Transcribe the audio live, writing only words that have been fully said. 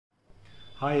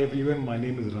Hi everyone, my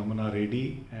name is Ramana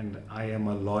Reddy and I am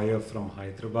a lawyer from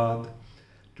Hyderabad.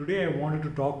 Today I wanted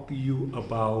to talk to you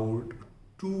about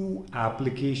two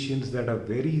applications that are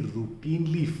very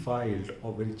routinely filed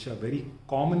or which are very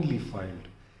commonly filed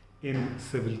in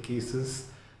civil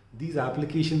cases. These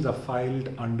applications are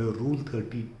filed under Rule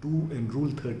 32 and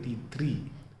Rule 33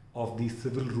 of the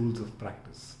Civil Rules of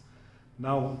Practice.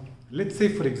 Now, let's say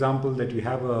for example that you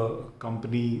have a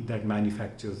company that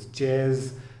manufactures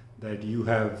chairs, that you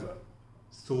have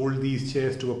sold these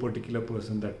chairs to a particular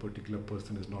person, that particular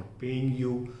person is not paying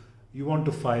you. You want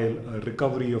to file a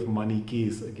recovery of money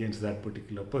case against that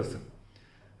particular person.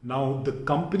 Now, the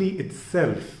company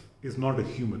itself is not a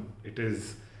human. It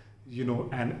is,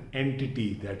 an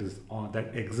entity that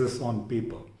exists on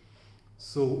paper.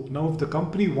 So now if the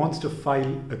company wants to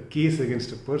file a case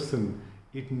against a person,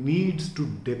 it needs to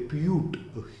depute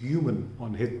a human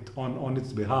on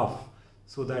its behalf,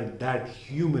 so that that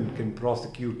human can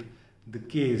prosecute the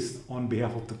case on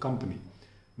behalf of the company.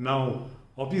 Now,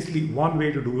 obviously, one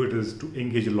way to do it is to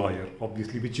engage a lawyer,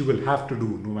 obviously, which you will have to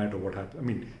do no matter what happens. I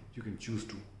mean, you can choose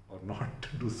to or not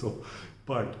to do so,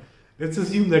 but let's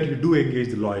assume that you do engage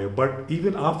the lawyer. But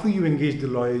even after you engage the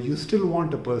lawyer, you still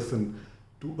want a person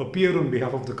to appear on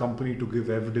behalf of the company, to give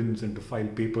evidence and to file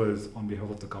papers on behalf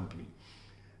of the company.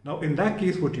 Now, in that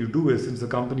case, what you do is, since the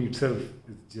company itself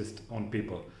is just on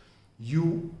paper,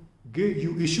 you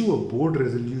issue a board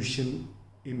resolution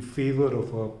in favor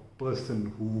of a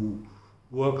person who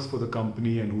works for the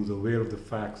company and who's aware of the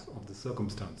facts of the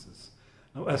circumstances.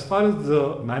 Now, as far as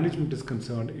the management is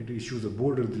concerned, it issues a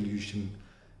board resolution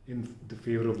in the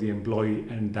favor of the employee,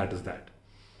 and that is that.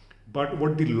 But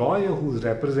what the lawyer who's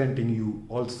representing you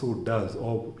also does,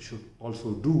 or should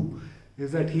also do,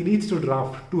 is that he needs to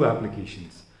draft two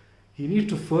applications. He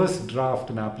needs to first draft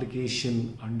an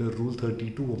application under Rule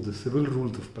 32 of the Civil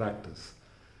Rules of Practice,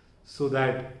 so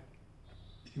that,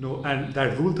 and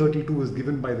that Rule 32 is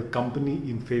given by the company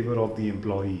in favor of the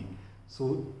employee.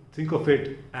 So think of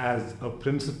it as a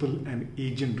principal and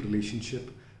agent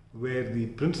relationship, where the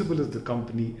principal is the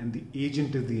company and the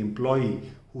agent is the employee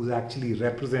who's actually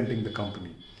representing the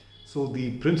company. So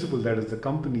the principal, that is the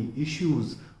company,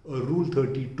 issues a Rule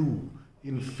 32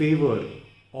 in favor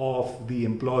of the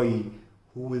employee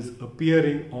who is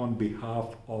appearing on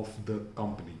behalf of the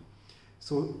company.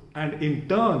 So, and in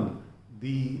turn,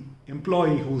 the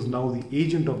employee who's now the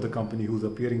agent of the company, who's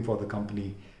appearing for the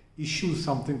company, issues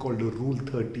something called a Rule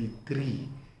 33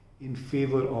 in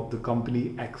favor of the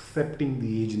company, accepting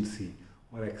the agency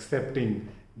or accepting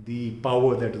the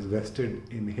power that is vested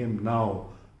in him now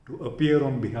to appear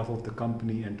on behalf of the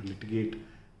company and to litigate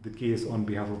the case on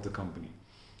behalf of the company.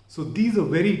 So these are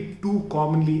very two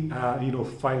commonly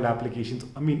filed applications.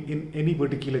 I mean, in any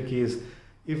particular case,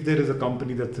 if there is a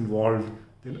company that's involved,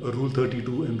 then a Rule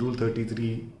 32 and Rule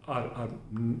 33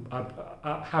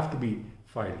 have to be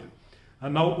filed.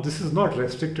 And now this is not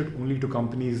restricted only to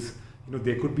companies.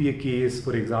 There could be a case,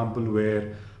 for example,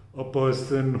 where a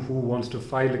person who wants to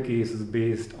file a case is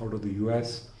based out of the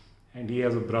US, and he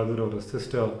has a brother or a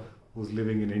sister who's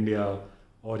living in India,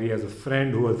 or he has a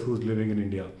friend who's living in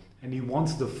India, and he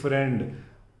wants the friend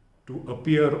to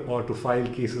appear or to file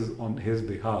cases on his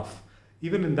behalf.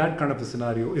 Even in that kind of a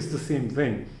scenario, it's the same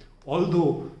thing.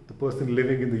 Although the person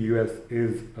living in the US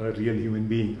is a real human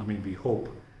being, I mean, we hope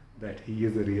that he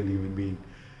is a real human being,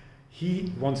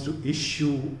 he wants to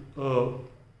issue a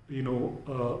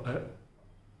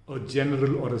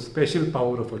general or a special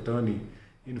power of attorney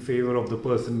in favor of the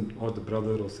person or the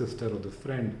brother or sister or the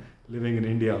friend living in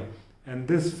India. And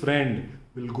this friend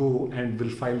will go and will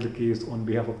file the case on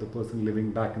behalf of the person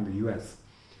living back in the US.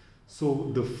 So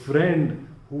the friend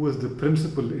who is the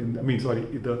principal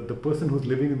the person who's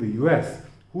living in the US,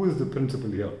 who is the principal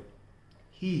here,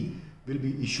 he will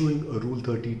be issuing a Rule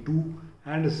 32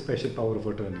 and a special power of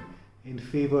attorney in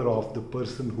favor of the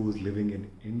person who is living in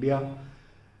India.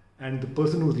 And the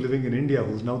person who's living in India,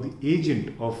 who's now the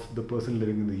agent of the person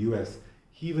living in the US,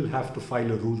 he will have to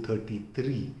file a Rule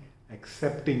 33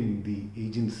 accepting the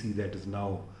agency that is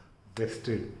now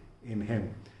vested in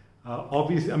him.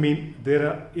 Obviously, I mean,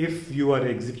 if you are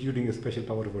executing a special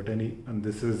power of attorney, and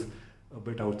this is a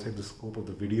bit outside the scope of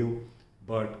the video,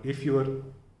 but if you are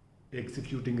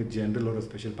executing a general or a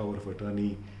special power of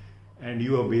attorney, and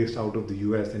you are based out of the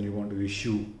US and you want to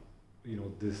issue,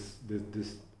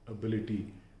 this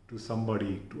ability to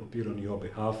somebody to appear on your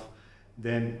behalf,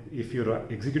 then if you're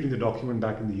executing the document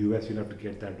back in the US, you'll have to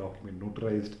get that document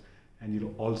notarized, and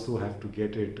you'll also have to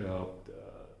get it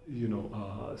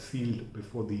sealed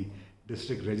before the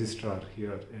district registrar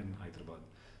here in Hyderabad.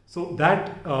 So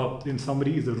that, in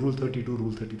summary, is the Rule 32,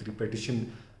 Rule 33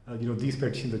 petition. These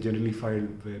petitions are generally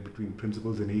filed between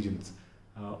principals and agents,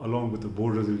 along with a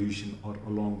board resolution or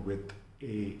along with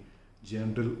a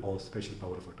general or special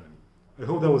power of attorney. I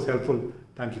hope that was helpful.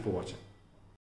 Thank you for watching.